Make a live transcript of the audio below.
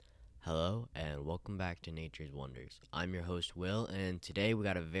Hello and welcome back to Nature's Wonders. I'm your host Will, and today we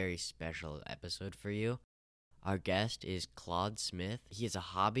got a very special episode for you. Our guest is Claude Smith. He is a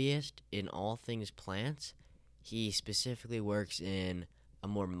hobbyist in all things plants. He specifically works in a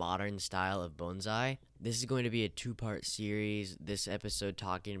more modern style of bonsai. This is going to be a two-part series. This episode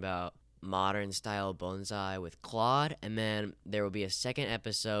talking about modern style bonsai with Claude, and then there will be a second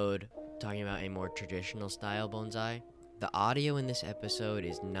episode talking about a more traditional style bonsai. The audio in this episode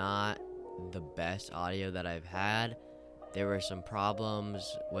is not the best audio that I've had. There were some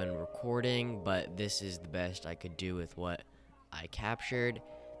problems when recording, but this is the best I could do with what I captured.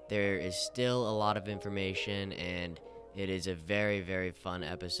 There is still a lot of information, and it is a very, very fun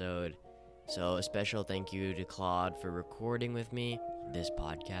episode. So a special thank you to Claude for recording with me. This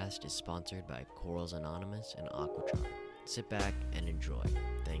podcast is sponsored by Corals Anonymous and Aquachar. Sit back and enjoy.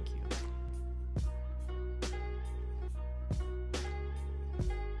 Thank you.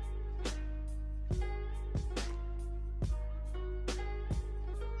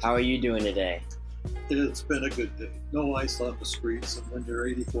 How are you doing today? It's been a good day. No ice on the streets, and when you're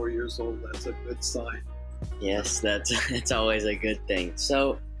 84 years old, that's a good sign. Yes, that's always a good thing.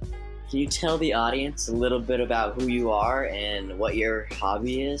 So, can you tell the audience a little bit about who you are and what your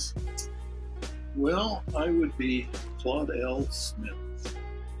hobby is? Well, I would be Claude L. Smith.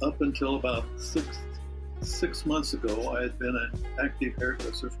 Up until about six months ago, I had been an active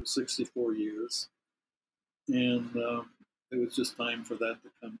hairdresser for 64 years, and it was just time for that to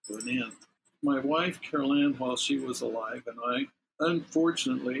come to an end. My wife, Caroline, while she was alive, and I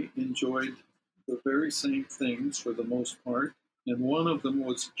unfortunately enjoyed the very same things for the most part. And one of them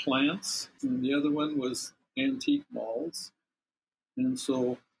was plants, and the other one was antique malls. And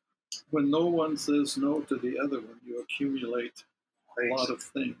so when no one says no to the other one, you accumulate a lot of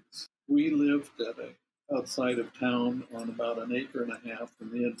things. We lived outside of town on about an acre and a half,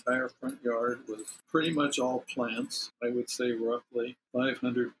 and the entire front yard was pretty much all plants. I would say roughly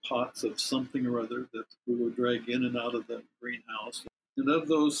 500 pots of something or other that we would drag in and out of the greenhouse. And of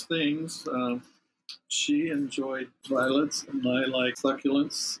those things, she enjoyed violets, and I like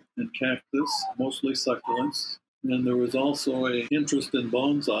succulents and cactus, mostly succulents. And there was also an interest in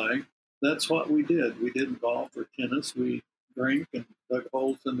bonsai. That's what we did. We didn't golf or tennis. We drank and dug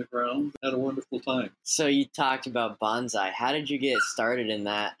holes in the ground. Had a wonderful time. So you talked about bonsai. How did you get started in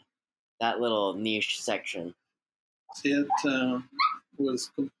that little niche section? It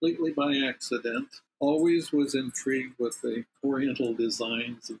was completely by accident. Always was intrigued with the oriental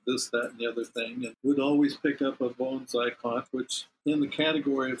designs of this, that, and the other thing, and would always pick up a bonsai pot, which in the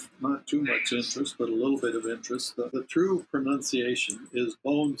category of not too much interest, but a little bit of interest. The true pronunciation is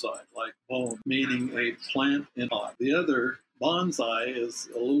bonsai, like bone, meaning a plant in pot. The other, bonsai, is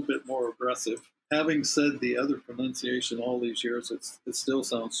a little bit more aggressive. Having said the other pronunciation all these years, it still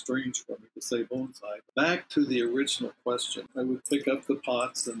sounds strange for me to say bonsai. Back to the original question, I would pick up the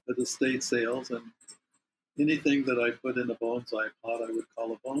pots and at estate sales, and anything that I put in a bonsai pot, I would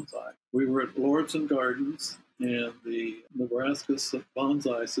call a bonsai. We were at Lords and Gardens, and the Nebraska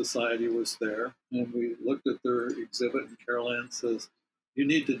Bonsai Society was there, and we looked at their exhibit, and Caroline says, "You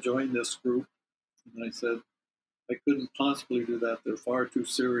need to join this group." And I said, I couldn't possibly do that. They're far too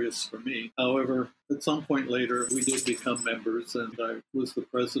serious for me. However, at some point later, we did become members, and I was the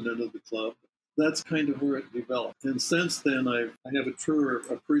president of the club. That's kind of where it developed. And since then, I have a truer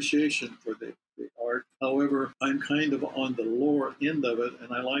appreciation for the art. However, I'm kind of on the lower end of it,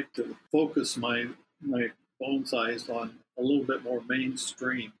 and I like to focus my bonsais on a little bit more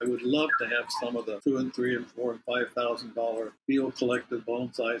mainstream. I would love to have some of the $2,000 and $3,000 and $4,000 and $5,000 field collected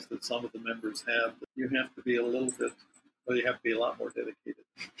bonsais that some of the members have. But you have to be a little bit, well, you have to be a lot more dedicated.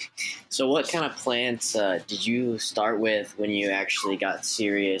 So what kind of plants did you start with when you actually got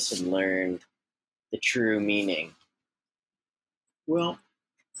serious and learned the true meaning? Well,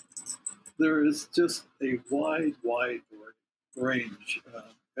 there is just a wide range.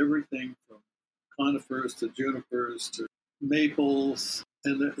 Everything from conifers to junipers to maples,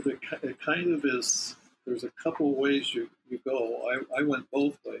 and it kind of is, there's a couple ways you go. I went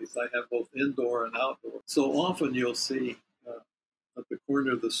both ways. I have both indoor and outdoor. So often you'll see at the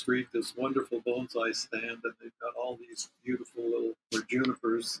corner of the street this wonderful bonsai stand, and they've got all these beautiful little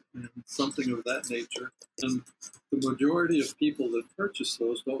junipers and something of that nature. And the majority of people that purchase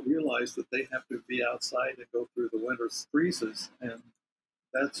those don't realize that they have to be outside and go through the winter freezes and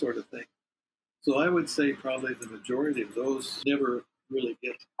that sort of thing. So I would say probably the majority of those never really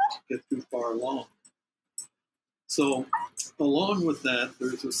get too far along. So along with that,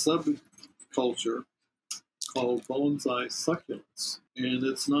 there's a subculture called bonsai succulents. And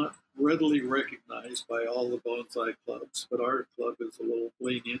it's not readily recognized by all the bonsai clubs, but our club is a little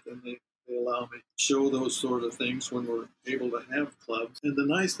lenient, and they allow me to show those sort of things when we're able to have clubs. And the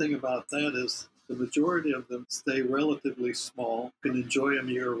nice thing about that is the majority of them stay relatively small. You can enjoy them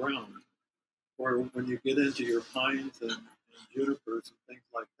year round. Or when you get into your pines and junipers and things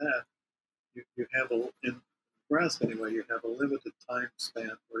like that, you have in grass anyway, you have a limited time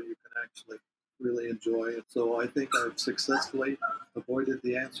span where you can actually really enjoy it. So I think I've successfully avoided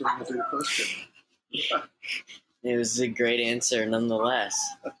the answering of your question. It was a great answer nonetheless.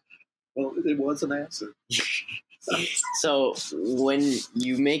 Well, it was an answer. So when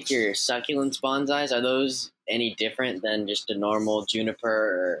you make your succulents bonsais, are those any different than just a normal juniper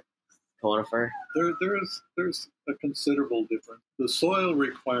or conifer? There's a considerable difference. The soil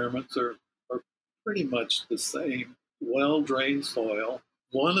requirements are pretty much the same. Well-drained soil.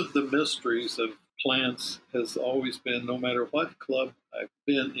 One of the mysteries of plants has always been, no matter what club I've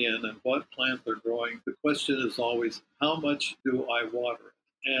been in and what plant they're growing, the question is always, how much do I water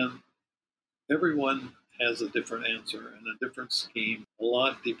it? And everyone has a different answer and a different scheme. A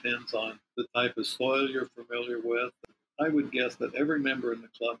lot depends on the type of soil you're familiar with. I would guess that every member in the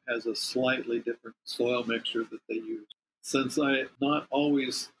club has a slightly different soil mixture that they use. Since I'm not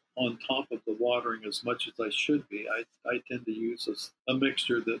always on top of the watering as much as I should be, I tend to use a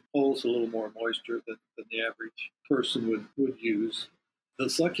mixture that holds a little more moisture than the average person would use. The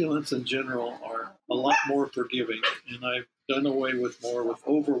succulents in general are a lot more forgiving, and I've done away with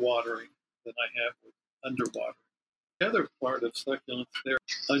overwatering than I have with underwatering. The other part of succulents, they're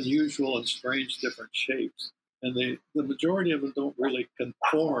unusual and strange different shapes, and the majority of them don't really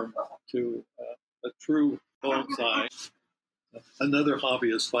conform to a true bonsai. Another hobby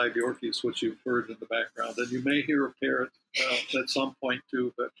is five Yorkies, which you've heard in the background, and you may hear a parrot at some point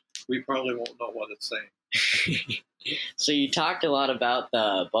too, but we probably won't know what it's saying. So you talked a lot about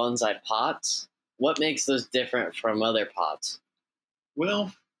the bonsai pots. What makes those different from other pots?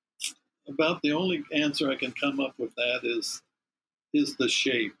 Well, about the only answer I can come up with that is the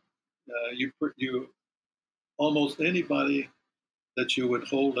shape. You almost anybody that you would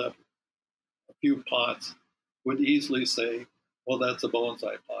hold up a few pots would easily say, well, that's a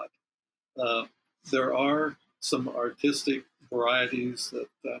bonsai pot. There are some artistic varieties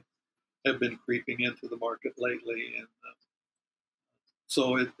that have been creeping into the market lately, and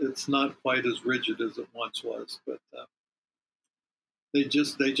so it's not quite as rigid as it once was. But they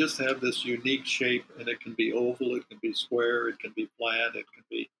just have this unique shape, and it can be oval, it can be square, it can be flat, it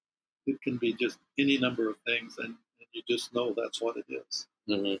can be just any number of things, and you just know that's what it is.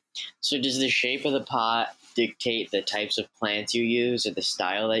 Mm-hmm. So does the shape of the pot dictate the types of plants you use or the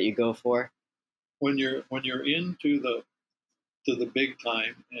style that you go for? When you're into the big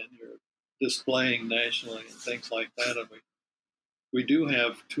time and you're displaying nationally and things like that, and we do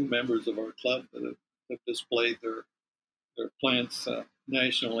have two members of our club that have displayed their plants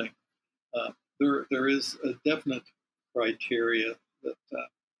nationally. There is a definite criteria that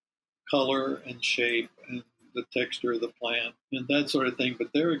color and shape and the texture of the plant and that sort of thing.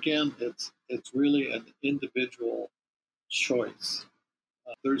 But there again, it's really an individual choice.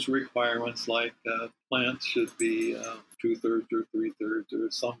 There's requirements like plants should be 2/3 or 3/3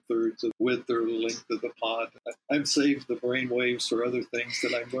 or some thirds of width or length of the pot. I've saved the brain waves for other things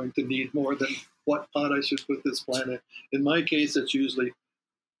that I'm going to need more than what pot I should put this plant in. In my case, it's usually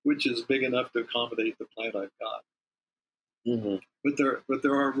which is big enough to accommodate the plant I've got. Mm-hmm. But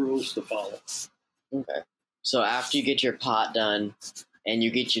there are rules to follow. Okay. So after you get your pot done and you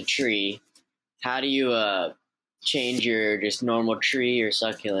get your tree, how do you change your just normal tree or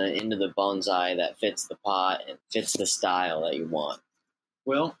succulent into the bonsai that fits the pot and fits the style that you want?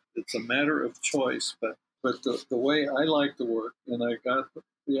 Well, it's a matter of choice, but the way I like to work, and I got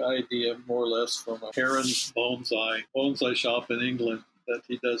the idea more or less from a Heron's bonsai shop in England, that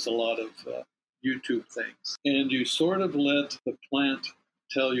he does a lot of YouTube things. And you sort of let the plant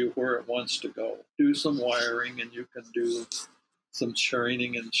tell you where it wants to go. Do some wiring, and you can do some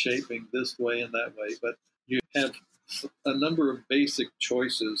churning and shaping this way and that way, but you have a number of basic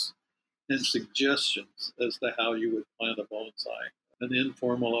choices and suggestions as to how you would plant a bonsai. An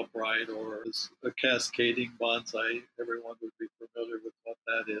informal upright or a cascading bonsai, everyone would be familiar with what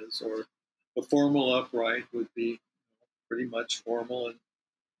that is, or a formal upright would be pretty much formal and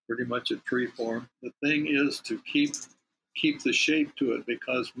pretty much a tree form. The thing is to keep the shape to it,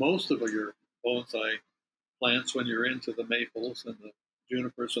 because most of your bonsai plants, when you're into the maples and the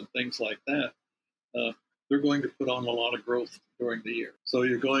junipers and things like that, they're going to put on a lot of growth during the year. So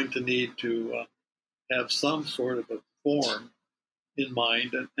you're going to need to have some sort of a form in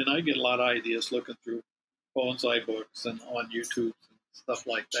mind. And I get a lot of ideas looking through bonsai books and on YouTube and stuff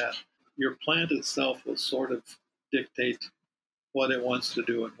like that. your plant itself will sort of dictate what it wants to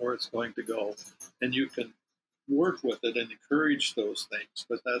do and where it's going to go, and you can work with it and encourage those things.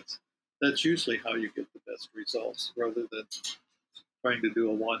 But that's usually how you get the best results, rather than trying to do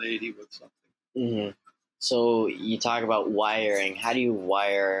a 180 with something. Mm-hmm. So you talk about wiring. How do you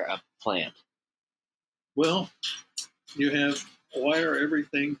wire a plant? Well, you have wire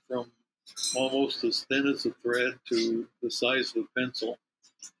everything from almost as thin as a thread to the size of a pencil.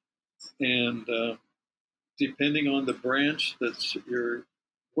 And depending on the branch that you're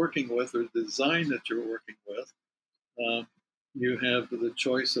working with or the design that you're working with, you have the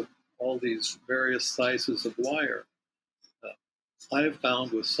choice of all these various sizes of wire. I have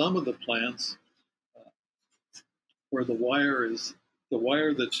found with some of the plants where the wire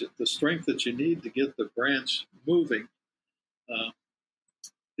the strength that you need to get the branch moving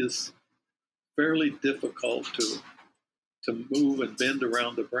is fairly difficult to move and bend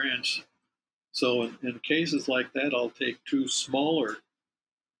around the branch. So in cases like that, I'll take two smaller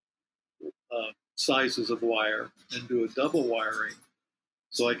sizes of wire and do a double wiring,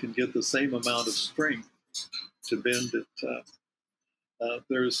 so I can get the same amount of strength to bend it.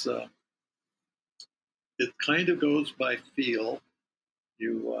 It kind of goes by feel.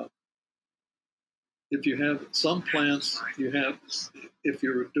 If you have some plants, if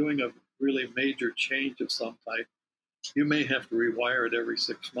you're doing a really major change of some type, you may have to rewire it every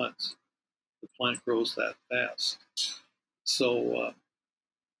 6 months. The plant grows that fast. So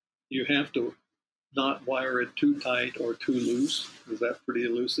you have to not wire it too tight or too loose. Is that pretty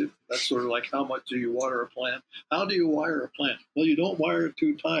elusive? That's sort of like, how much do you water a plant? How do you wire a plant? Well, you don't wire it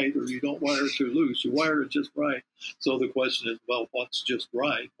too tight or you don't wire it too loose. You wire it just right. So the question is, well, what's just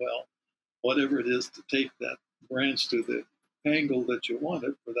right? Well, whatever it is to take that branch to the angle that you want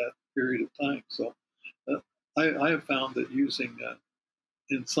it for that period of time. So I have found that using,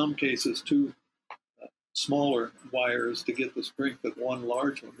 in some cases, two smaller wires to get the strength of one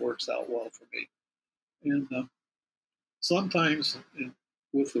large one works out well for me. And sometimes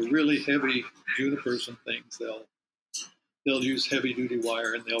with the really heavy junipers and things, they'll use heavy duty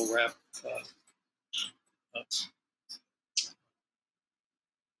wire and they'll wrap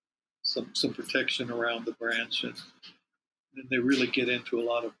some protection around the branch, and they really get into a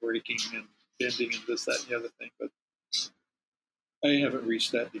lot of breaking and bending and this, that, and the other thing. But I haven't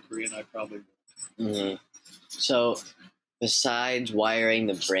reached that degree, and I probably won't. Mm-hmm. So, besides wiring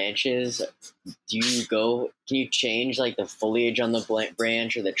the branches, can you change like the foliage on the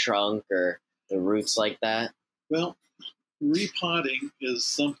branch or the trunk or the roots like that? Well, repotting is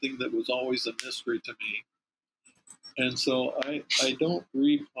something that was always a mystery to me. And so I don't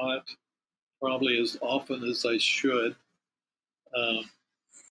repot probably as often as I should.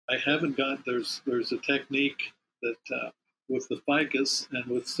 I haven't got, there's a technique that with the ficus and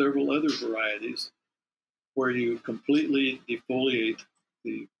with several other varieties where you completely defoliate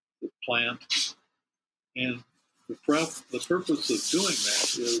the plant. And the purpose of doing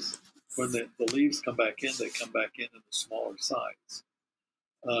that is when the leaves come back in, they come back in a smaller size.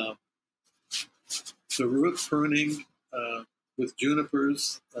 The root pruning with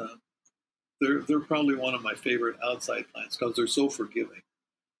junipers, they're probably one of my favorite outside plants because they're so forgiving,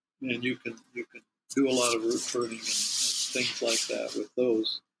 and you can do a lot of root pruning and things like that with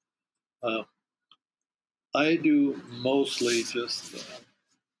those. I do mostly just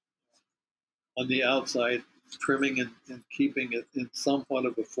on the outside, trimming and keeping it in somewhat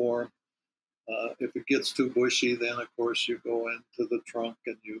of a form. If it gets too bushy, then of course you go into the trunk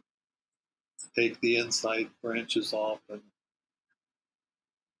and you take the inside branches off, and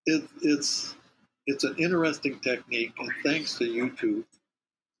it's an interesting technique. And thanks to YouTube,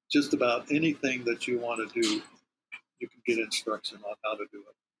 just about anything that you want to do, you can get instruction on how to do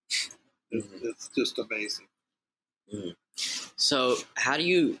it. It's just amazing. Mm-hmm. So, how do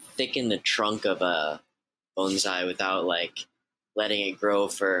you thicken the trunk of a bonsai without like letting it grow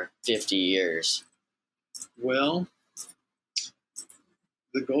for 50 years? Well,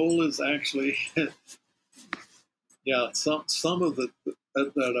 the goal is actually, yeah, some of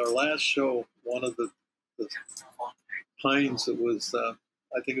at our last show, one of the pines that was,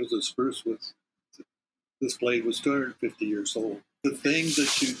 I think it was a spruce, was displayed was 250 years old. The thing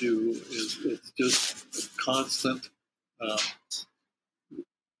that you do is it's just constant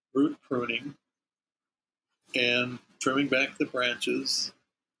root pruning and trimming back the branches,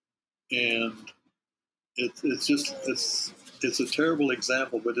 and it's a terrible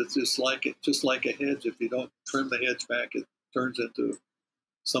example, but it's just like a hedge. If you don't trim the hedge back, it turns into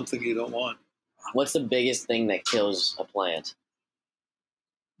something you don't want. What's the biggest thing that kills a plant?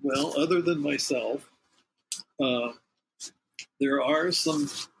 Well, other than myself, there are some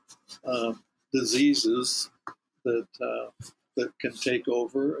diseases that can take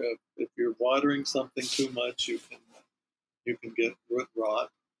over. If you're watering something too much, you can get root rot.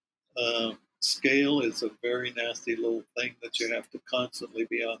 Scale is a very nasty little thing that you have to constantly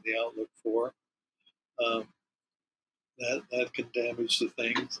be on the outlook for. Um, that can damage the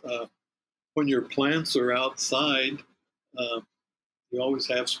things. When your plants are outside, um, you always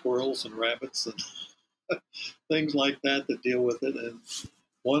have squirrels and rabbits and things like that deal with it. And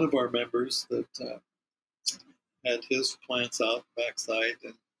one of our members that had his plants out backside,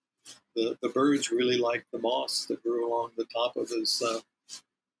 and the birds really liked the moss that grew along the top of his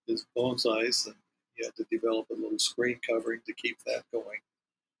bonsais, and he had to develop a little screen covering to keep that going.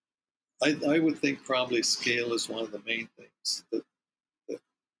 I would think probably scale is one of the main things that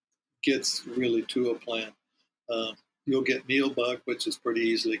gets really to a plant. You'll get mealbug, which is pretty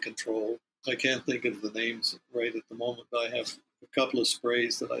easily controlled. I can't think of the names right at the moment, but I have a couple of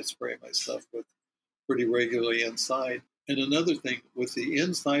sprays that I spray my stuff with pretty regularly inside. And another thing, with the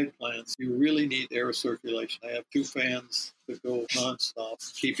inside plants, you really need air circulation. I have 2 fans that go nonstop,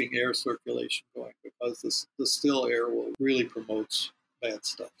 keeping air circulation going, because the still air will really promotes bad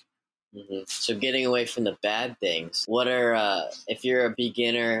stuff. Mm-hmm. So getting away from the bad things, what are, if you're a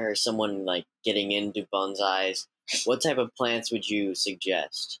beginner or someone like getting into bonsais, what type of plants would you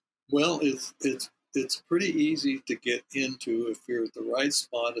suggest? Well, it's pretty easy to get into if you're at the right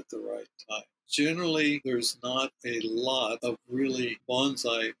spot at the right time. Generally, there's not a lot of really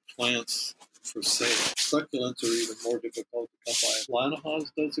bonsai plants for sale. Succulents are even more difficult to come by. Lanahaus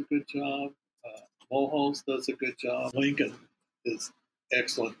does a good job. Mulholland does a good job. Lincoln is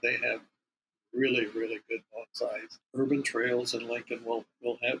excellent. They have really, really good bonsais. Urban Trails in Lincoln will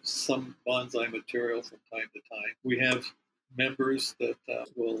have some bonsai material from time to time. We have members that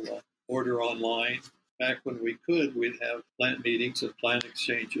will order online. Back when we could, we'd have plant meetings and plant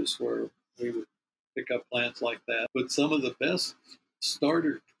exchanges where we would pick up plants like that. But some of the best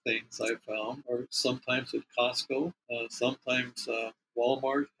starter things I found are sometimes at Costco, sometimes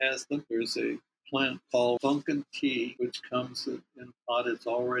Walmart has them. There's a plant called Funkin' Tea, which comes in a pot. It's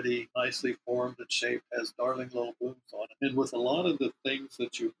already nicely formed and shaped, has darling little blooms on it. And with a lot of the things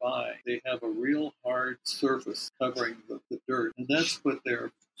that you buy, they have a real hard surface covering the dirt. And that's put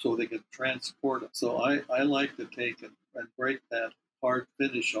there so they can transport it. So I like to take and break that hard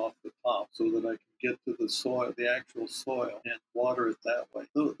finish off the top so that I can get to the soil, the actual soil, and water it that way.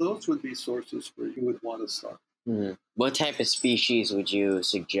 Those would be sources where you would want to start. Mm-hmm. What type of species would you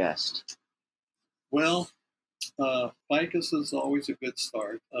suggest? Well, ficus is always a good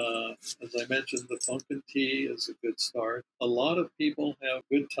start. As I mentioned, the Funkin' Tea is a good start. A lot of people have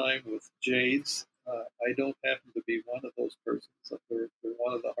a good time with jades. I don't happen to be one of those persons. They're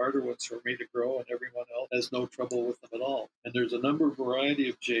one of the harder ones for me to grow, and everyone else has no trouble with them at all. And there's a number of variety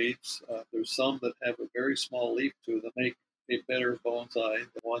of jades. There's some that have a very small leaf to them, make a better bonsai than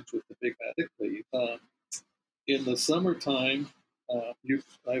the ones with the big thick leaf. In the summertime,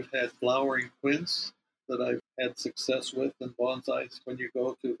 I've had flowering quince that I've had success with in bonsais. When you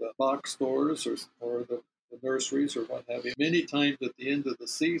go to the box stores or the nurseries or what have you, many times at the end of the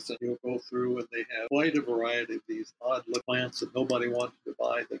season, you'll go through and they have quite a variety of these odd looking plants that nobody wanted to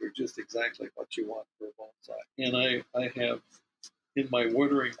buy that are just exactly what you want for a bonsai. And I have, in my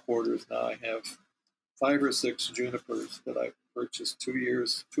watering quarters now, I have 5 or 6 junipers that I purchased 2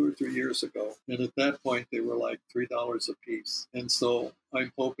 or 3 years ago. And at that point, they were like $3 a piece. And so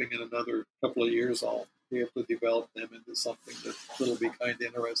I'm hoping in another couple of years, I'll be able to develop them into something that'll be kind of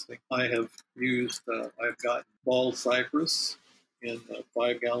interesting. I have I've gotten bald cypress in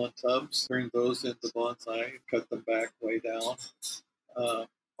 5-gallon tubs, turned those into bonsai, cut them back way down.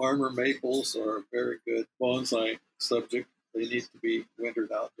 Armor maples are a very good bonsai subject. They need to be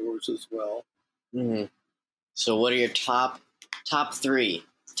wintered outdoors as well. Mm-hmm. So what are your top three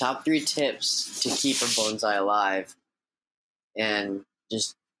tips to keep a bonsai alive, and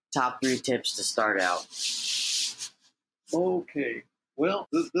just top 3 tips to start out? Okay, well,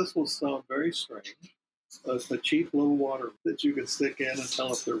 this will sound very strange. A cheap little water that you can stick in and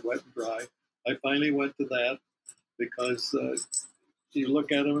tell if they're wet and dry. I finally went to that because you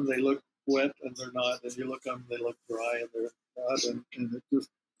look at them and they look wet and they're not, and you look at them and they look dry and they're not, and it just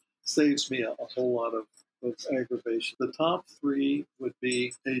saves me a whole lot of aggravation. The top 3 would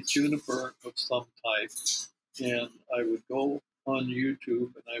be a juniper of some type, and I would go on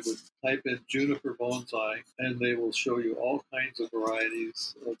YouTube and I would type in juniper bonsai, and they will show you all kinds of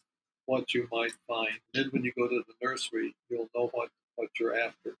varieties of what you might find. Then when you go to the nursery, you'll know what you're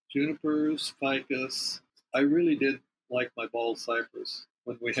after. Junipers, ficus. I really did like my bald cypress.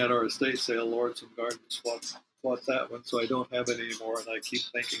 When we had our estate sale, Lords and Gardens bought that one, so I don't have it anymore, and I keep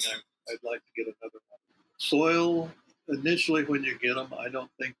thinking I'd like to get another one. Soil, initially when you get them, I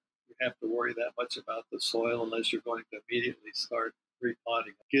don't think you have to worry that much about the soil unless you're going to immediately start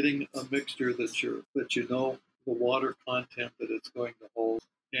repotting. Getting a mixture that you know the water content that it's going to hold,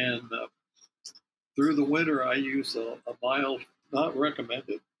 and through the winter I use a mild, not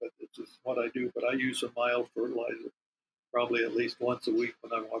recommended, but it's just what I do. But I use a mild fertilizer probably at least once a week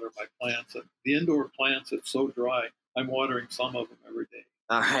when I water my plants. And the indoor plants, it's so dry, I'm watering some of them every day.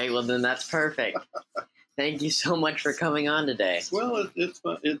 All right, well then that's perfect. Thank you so much for coming on today. Well, it's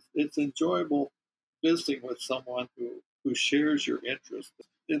fun. It's enjoyable visiting with someone who shares your interest.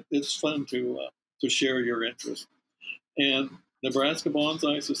 It's fun to share your interest. And Nebraska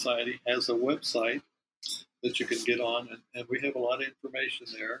Bonsai Society has a website that you can get on, and we have a lot of information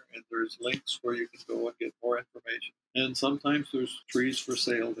there. And there's links where you can go and get more information. And sometimes there's trees for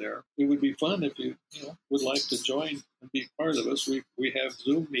sale there. It would be fun if you would like to join and be part of us. We have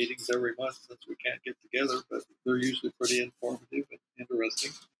Zoom meetings every month since we can't get together, but they're usually pretty informative and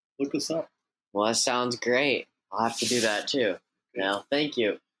interesting. Look us up. Well, that sounds great. I'll have to do that too. Now, thank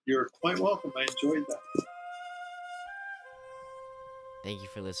you. You're quite welcome. I enjoyed that. Thank you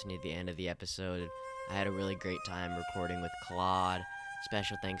for listening to the end of the episode. I had a really great time recording with Claude.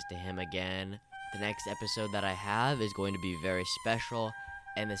 Special thanks to him again. The next episode that I have is going to be very special,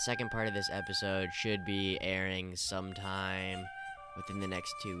 and the second part of this episode should be airing sometime within the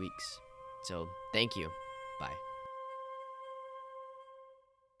next 2 weeks. So, thank you. Bye.